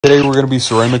Today we're going to be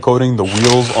ceramic coating the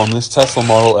wheels on this Tesla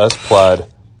Model S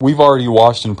Plaid. We've already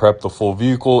washed and prepped the full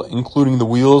vehicle, including the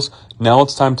wheels. Now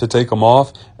it's time to take them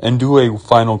off and do a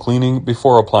final cleaning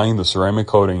before applying the ceramic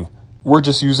coating. We're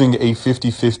just using a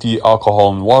 50-50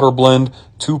 alcohol and water blend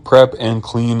to prep and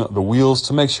clean the wheels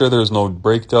to make sure there's no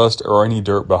brake dust or any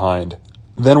dirt behind.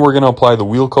 Then we're going to apply the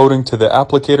wheel coating to the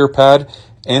applicator pad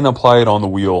and apply it on the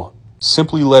wheel.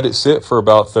 Simply let it sit for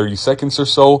about 30 seconds or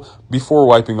so before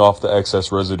wiping off the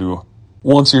excess residue.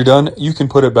 Once you're done, you can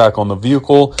put it back on the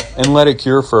vehicle and let it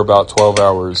cure for about 12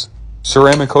 hours.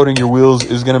 Ceramic coating your wheels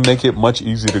is going to make it much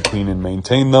easier to clean and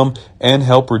maintain them and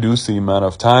help reduce the amount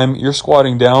of time you're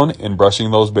squatting down and brushing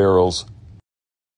those barrels.